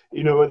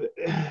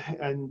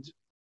 and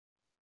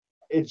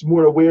it's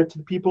more aware to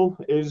the people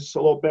is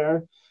a lot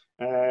better.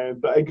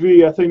 But I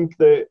agree. I think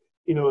that,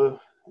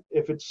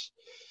 if it's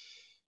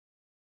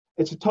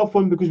a tough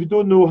one because we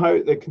don't know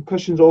how the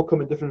concussions all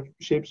come in different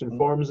shapes and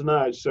forms and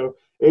that. So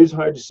it is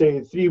hard to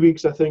say. 3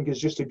 weeks, I think,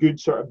 is just a good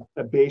sort of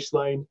a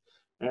baseline.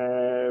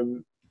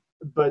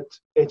 But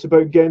it's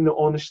about getting the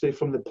honesty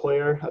from the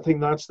player. I think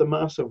that's the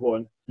massive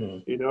one.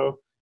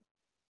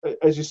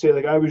 As you say,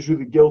 like, I was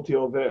really guilty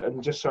of it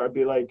and just sort of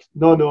be like,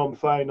 no, I'm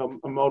fine.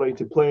 I'm all right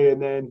to play.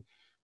 And then,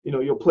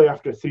 you'll play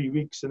after 3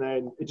 weeks, and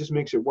then it just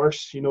makes it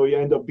worse. You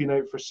end up being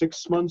out for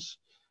 6 months,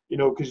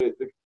 because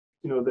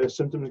the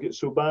symptoms get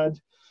so bad.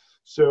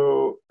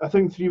 So I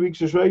think 3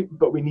 weeks is right,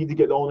 but we need to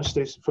get the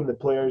honesty from the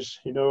players.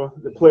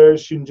 The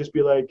players shouldn't just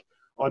be like,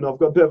 oh no, I've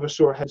got a bit of a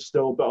sore head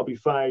still, but I'll be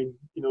fine.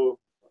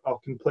 I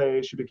can play.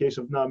 It should be a case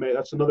of, nah, mate,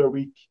 that's another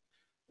week.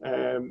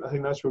 I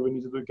think that's where we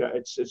need to look at.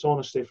 It's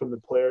honesty from the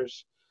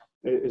players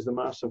is the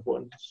massive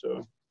one.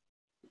 So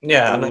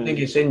yeah, and I think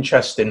it's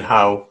interesting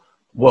how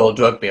World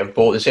Rugby have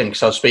brought this in,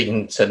 because I was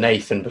speaking to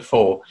Nathan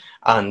before,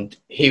 and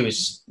we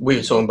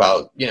were talking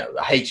about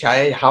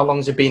HIA. How long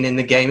has it been in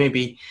the game?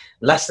 Maybe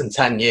less than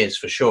 10 years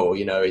for sure.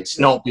 It's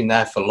not been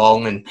there for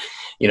long, and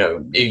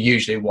it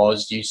usually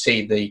was. You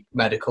see the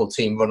medical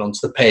team run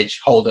onto the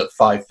pitch, hold up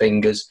 5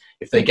 fingers.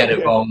 If they get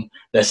it wrong,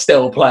 they're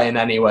still playing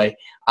anyway.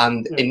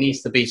 And it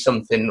needs to be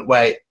something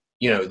where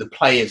the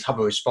players have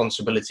a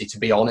responsibility to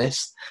be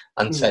honest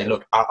and say,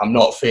 look, I'm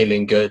not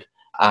feeling good.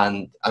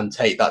 And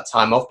take that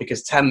time off,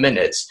 because 10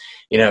 minutes,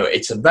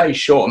 it's a very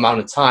short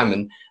amount of time.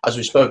 And as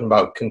we've spoken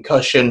about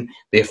concussion,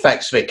 the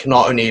effects of it can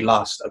not only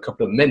last a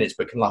couple of minutes,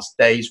 but can last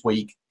days,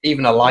 week,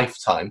 even a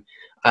lifetime.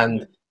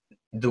 And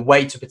the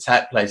way to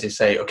protect players is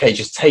say, okay,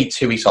 just take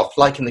 2 weeks off.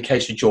 Like in the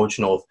case of George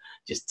North,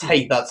 just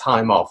take that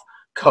time off,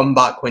 come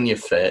back when you're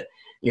fit.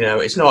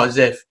 It's not as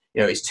if,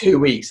 it's 2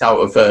 weeks out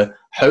of a,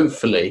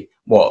 hopefully,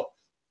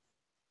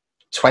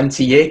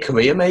 20-year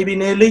career, maybe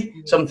nearly,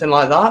 something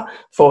like that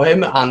for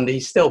him. And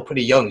he's still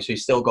pretty young, so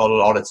he's still got a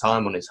lot of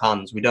time on his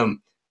hands. We don't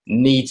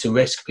need to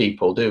risk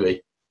people, do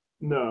we?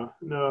 No.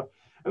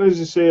 And as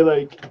I say,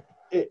 like,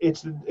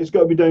 it's got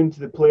to be down to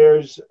the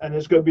players, and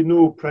there's got to be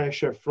no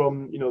pressure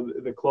from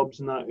the clubs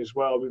and that as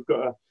well. They've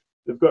got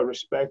to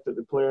respect that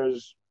the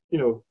players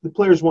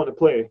want to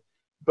play.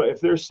 But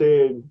if they're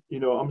saying,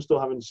 I'm still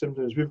having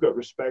symptoms, we've got to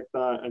respect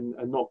that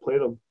and not play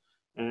them.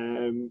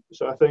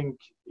 So I think,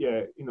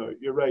 yeah,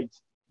 you're right.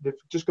 They've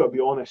just got to be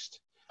honest,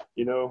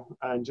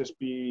 and just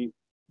be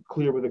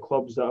clear with the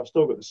clubs that I've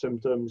still got the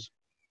symptoms.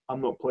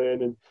 I'm not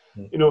playing, and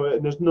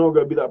and there's not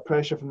going to be that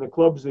pressure from the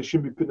clubs. They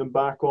shouldn't be putting them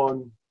back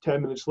on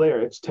 10 minutes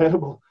later. It's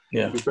terrible,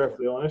 to be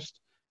perfectly honest.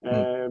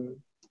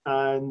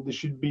 And they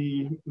should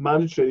be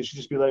mandatory. They should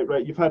just be like,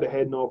 right, you've had a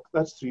head knock.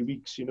 That's 3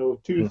 weeks, 2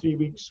 3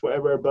 weeks,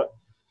 whatever. But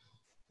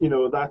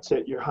that's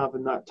it. You're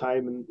having that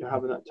time, and you're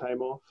having that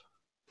time off.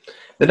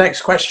 The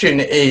next question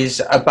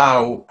is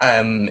about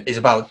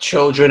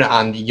children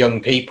and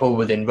young people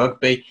within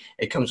rugby.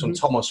 It comes from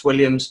Thomas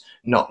Williams,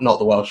 not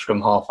the Welsh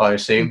scrum half, I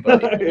assume,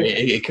 but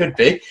it could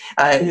be.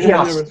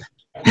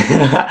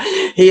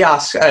 He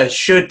asks,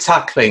 should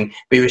tackling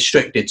be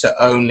restricted to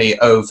only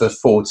over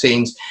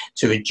 14s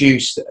to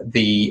reduce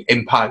the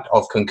impact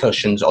of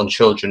concussions on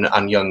children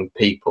and young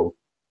people?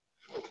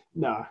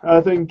 No, I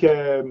think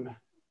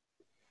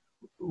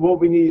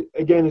what we need,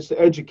 again, is the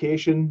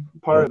education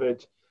part of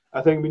it. I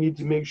think we need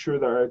to make sure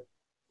that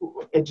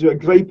it's a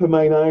gripe of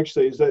mine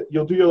actually, is that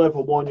you'll do your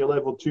level 1, your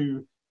level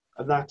 2,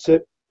 and that's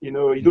it. You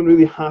don't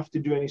really have to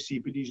do any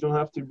CPDs. You don't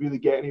have to really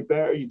get any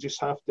better. You just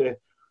have to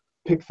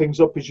pick things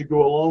up as you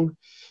go along.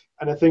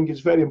 And I think it's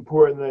very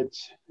important that,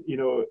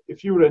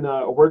 if you were in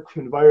a work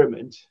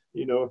environment,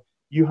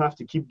 you have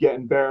to keep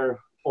getting better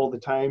all the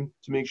time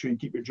to make sure you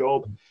keep your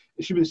job.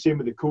 It should be the same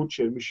with the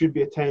coaching. We should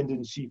be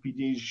attending CPDs.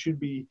 You should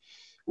be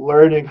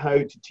learning how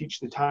to teach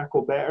the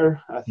tackle better.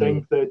 I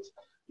think that,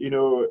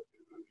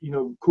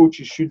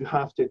 coaches should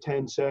have to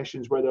attend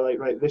sessions where they're like,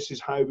 right, this is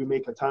how we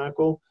make a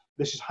tackle.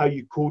 This is how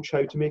you coach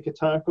how to make a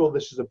tackle.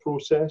 This is a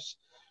process.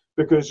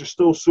 Because there's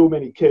still so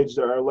many kids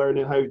that are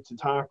learning how to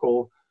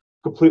tackle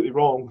completely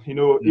wrong,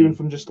 even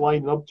from just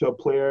lining up to a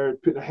player,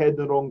 putting a head in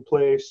the wrong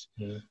place.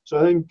 So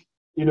I think,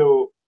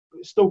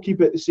 still keep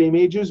it at the same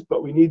ages,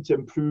 but we need to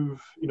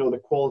improve, the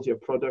quality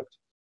of product.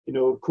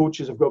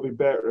 Coaches have got to be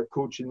better at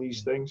coaching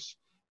these things.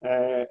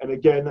 And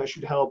again, that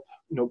should help,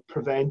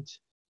 prevent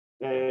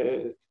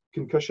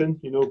concussion,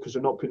 because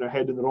they're not putting their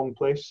head in the wrong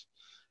place.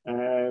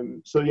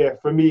 So yeah,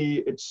 for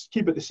me, it's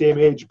keep it the same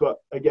age, but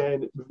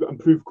again, we've got to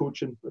improve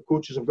coaching. The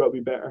coaches have got to be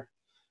better.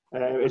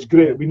 It's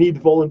great. We need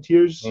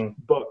volunteers,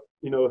 but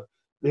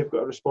they've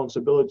got a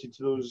responsibility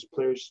to those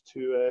players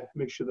to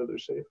make sure that they're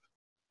safe.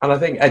 And I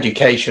think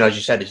education, as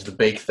you said, is the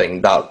big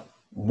thing, that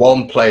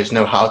players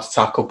know how to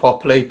tackle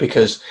properly,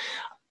 because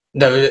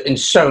in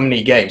so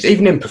many games,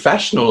 even in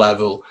professional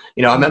level,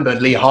 I remember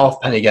Lee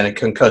Halfpenny getting a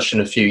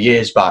concussion a few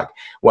years back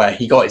where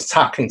he got his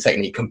tackling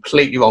technique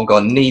completely wrong,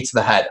 got a knee to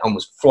the head and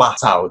was flat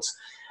out.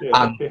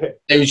 It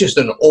was just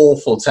an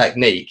awful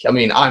technique. I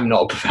mean, I'm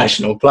not a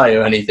professional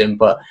player or anything,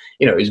 but,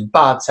 it was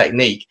bad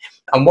technique.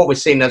 And what we're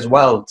seeing as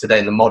well today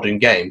in the modern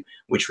game,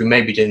 which we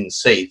maybe didn't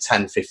see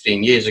 10,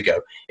 15 years ago,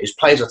 is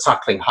players are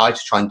tackling high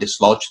to try and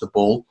dislodge the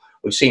ball.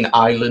 We've seen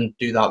Ireland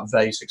do that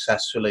very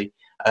successfully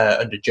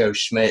under Joe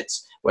Schmidt,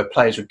 where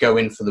players would go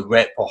in for the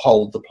rip or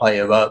hold the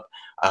player up.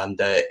 And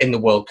in the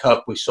World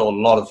Cup, we saw a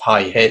lot of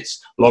high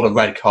hits, a lot of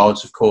red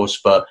cards, of course,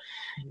 but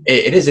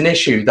it is an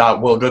issue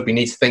that World Rugby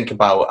needs to think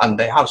about. And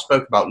they have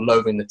spoken about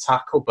lowering the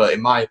tackle, but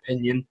in my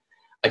opinion,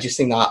 I just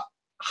think that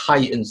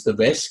heightens the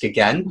risk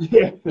again.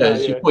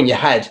 Because you're putting your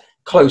head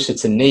closer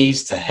to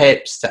knees, to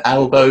hips, to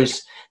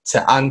elbows,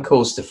 to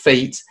ankles, to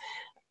feet.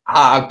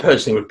 I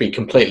personally would be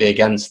completely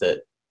against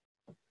it.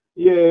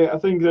 Yeah, I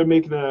think they're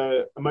making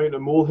a mountain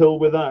of molehill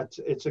with that.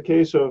 It's a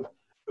case of,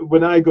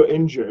 when I got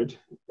injured,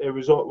 it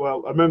was,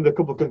 well, I remember the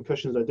couple of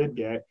concussions I did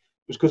get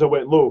was because I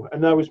went low,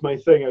 and that was my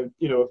thing,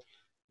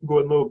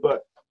 going low.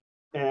 But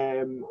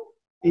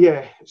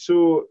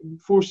so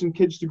forcing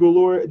kids to go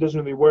lower, it doesn't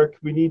really work.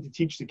 We need to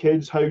teach the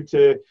kids how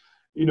to,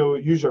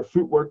 use our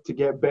footwork to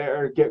get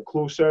better, get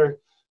closer,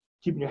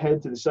 keeping your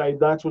head to the side.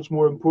 That's what's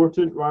more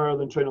important, rather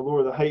than trying to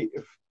lower the height.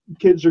 If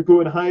kids are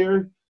going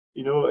higher,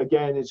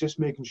 again, it's just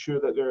making sure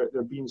that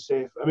they're being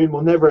safe. I mean,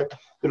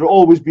 there'll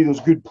always be those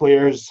good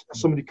players,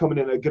 somebody coming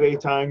in at a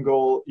great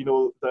angle,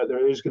 that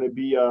there is going to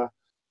be a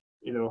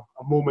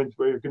moment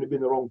where you're going to be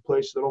in the wrong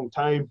place at the wrong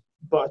time.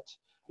 But,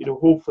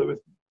 hopefully with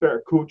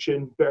better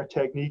coaching, better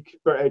technique,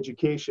 better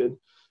education,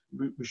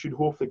 we should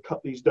hopefully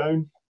cut these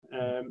down.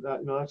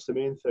 That's the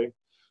main thing.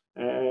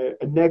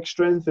 And neck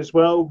strength as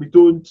well.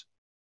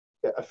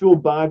 I feel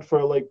bad for,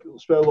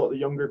 especially a lot of the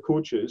younger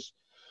coaches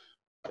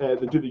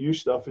that do the youth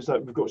stuff, is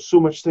that we've got so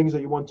much things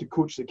that you want to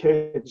coach the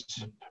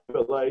kids,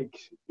 but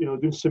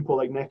doing simple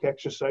neck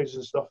exercises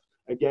and stuff,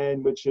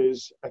 again, which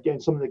is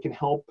something that can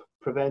help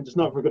prevent. It's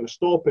not if we're going to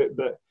stop it,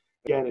 but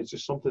again, it's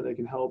just something that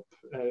can help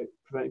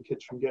prevent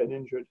kids from getting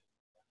injured.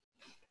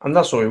 And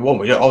that's what we want.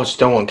 We obviously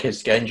don't want kids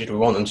to get injured. We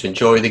want them to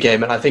enjoy the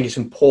game. And I think it's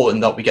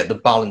important that we get the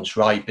balance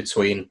right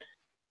between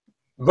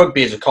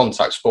rugby as a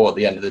contact sport at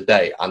the end of the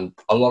day. And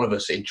a lot of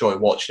us enjoy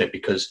watching it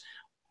because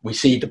we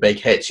see the big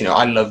hits.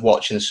 I love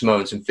watching the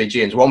Samoans and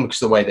Fijians, one,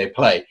 because of the way they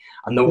play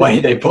and the way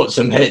they put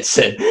some hits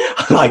in.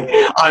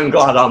 I'm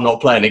glad I'm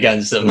not playing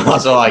against them.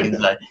 That's all I can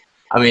say.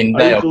 I mean,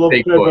 they are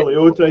big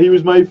boys. He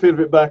was my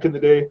favourite back in the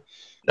day.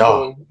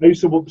 Oh, So I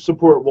used to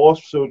support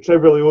Wasps. So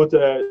Trevor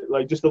Leota,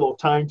 like just a little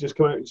tank, just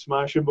come out and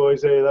smashing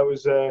boys. That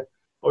was I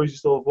always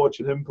used to love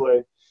watching him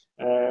play.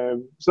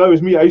 So that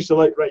was me. I used to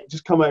like, right,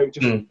 just come out,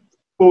 just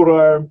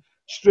forearm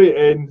straight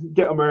in,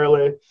 get them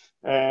early.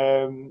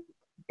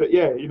 But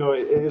yeah, you know,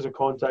 it is a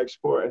contact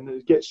sport, and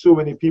it gets so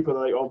many people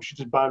like, oh, we should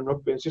just ban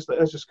rugby. It's just like,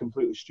 that's just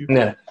completely stupid.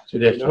 yeah, it's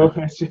ridiculous. You know,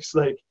 it's just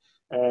like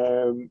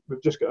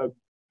we've just got to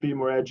be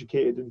more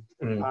educated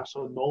and pass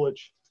on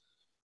knowledge.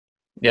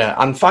 Yeah,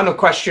 and final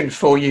question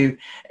for you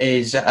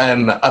is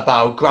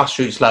about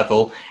grassroots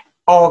level.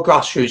 Are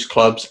grassroots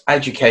clubs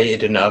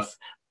educated enough?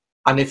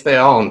 And if they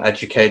aren't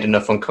educated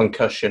enough on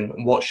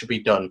concussion, what should be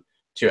done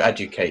to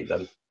educate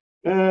them?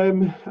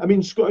 I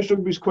mean, Scottish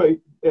rugby is quite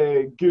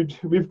good.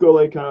 We've got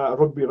like a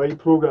rugby right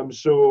program.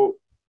 So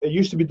it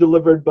used to be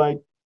delivered by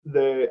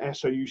the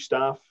SRU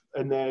staff,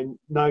 and then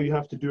now you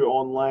have to do it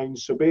online.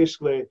 So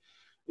basically,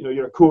 you know,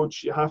 you're a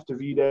coach, you have to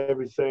read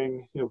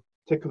everything, you know,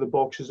 tick the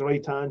boxes, the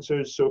right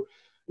answers. So,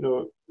 you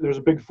know, there's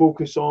a big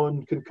focus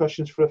on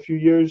concussions for a few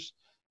years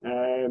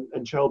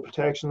and child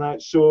protection and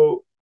that.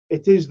 So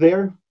it is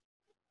there,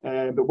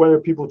 but whether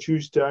people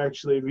choose to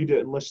actually read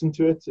it and listen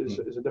to it is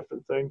a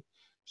different thing.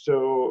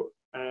 So,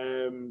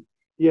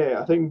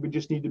 yeah, I think we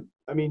just need to,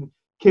 I mean,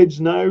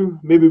 kids now,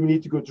 maybe we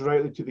need to go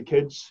directly to the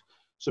kids.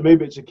 So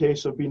maybe it's a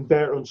case of being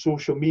better on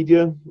social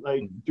media,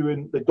 like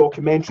doing the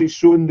documentaries,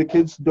 showing the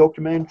kids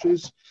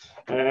documentaries,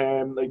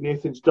 like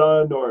Nathan's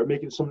done, or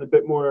making something a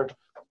bit more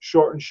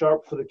short and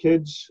sharp for the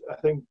kids. I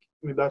think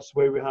maybe that's the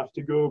way we have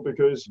to go,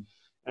 because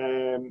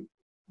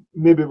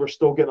maybe we're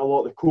still getting a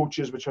lot of the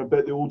coaches, which are a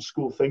bit the old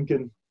school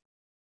thinking.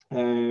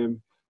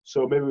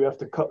 So maybe we have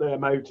to cut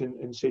them out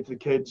and say to the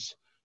kids,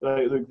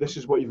 look, this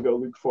is what you've got to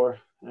look for,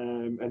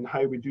 and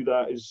how we do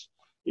that is,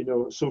 you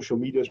know, social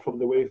media is probably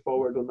the way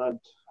forward on that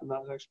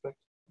aspect.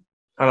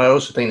 And I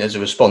also think there's a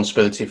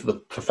responsibility for the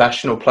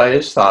professional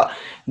players that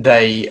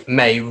they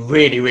may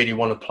really, really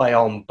want to play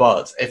on,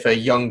 but if a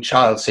young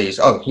child sees,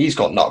 oh, he's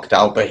got knocked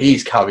out, but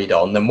he's carried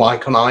on, then why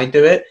can't I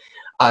do it?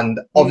 And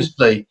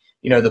obviously,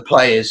 you know, the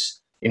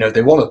players, you know,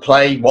 they want to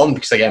play, one,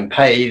 because they're getting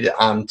paid,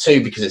 and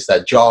two, because it's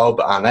their job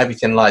and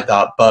everything like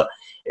that. But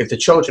if the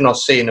children are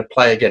seeing a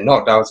player get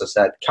knocked out, as I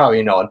said,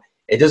 carrying on,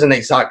 it doesn't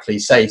exactly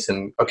say to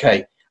them,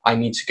 okay, I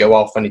need to go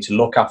off, I need to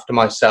look after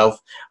myself.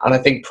 And I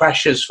think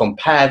pressures from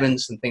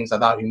parents and things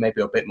like that, who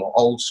maybe are a bit more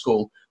old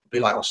school, will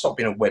be like, oh, stop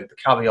being a wimp,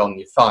 carry on,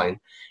 you're fine.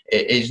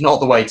 It is not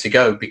the way to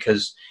go,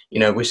 because, you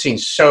know, we've seen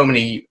so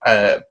many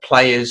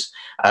players,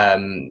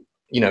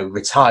 you know,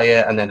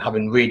 retire and then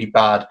having really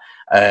bad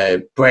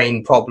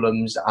brain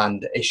problems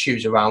and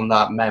issues around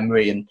that,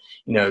 memory and,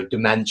 you know,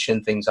 dementia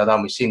and things like that.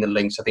 And we've seen the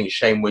links. I think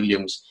Shane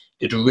Williams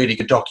did a really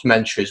good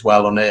documentary as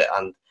well on it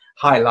and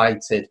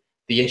highlighted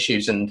the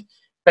issues. And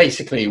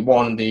basically,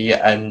 one of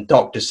the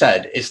doctor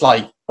said, it's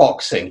like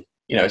boxing,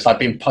 you know, it's like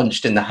being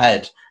punched in the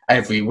head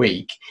every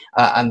week,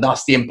 and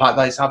that's the impact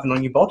that it's having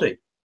on your body.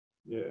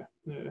 Yeah.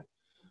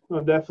 No,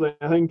 definitely.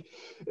 I think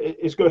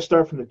it's got to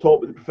start from the top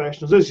with the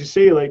professionals. As you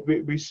say, like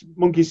we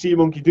monkey see,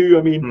 monkey do.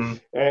 I mean,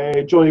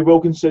 Johnny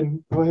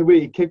Wilkinson,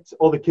 he kicked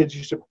all the kids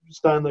used to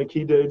stand like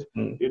he did,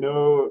 you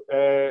know,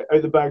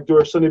 out the back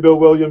door. Sonny Bill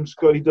Williams,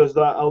 God, he does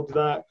that, I'll do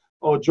that.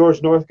 Oh,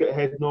 George North got a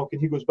head knock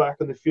and he goes back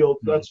on the field.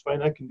 That's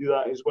fine, I can do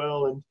that as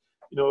well. And,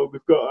 you know,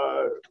 we've got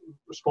a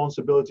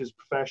responsibility as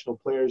professional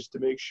players to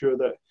make sure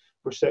that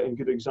we're setting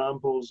good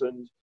examples.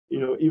 And, you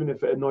know, even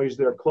if it annoys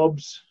their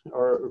clubs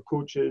or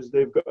coaches,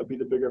 they've got to be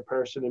the bigger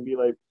person and be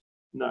like,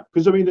 nah.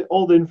 Because, I mean,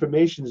 all the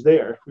information's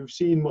there. We've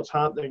seen what's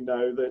happening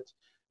now that,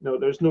 you know,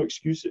 there's no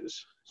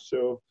excuses.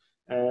 So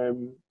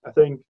I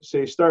think,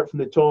 say, start from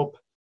the top,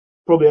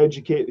 probably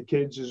educate the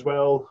kids as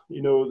well,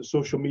 you know, the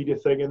social media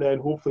thing, and then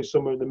hopefully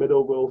somewhere in the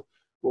middle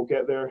we'll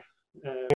get there.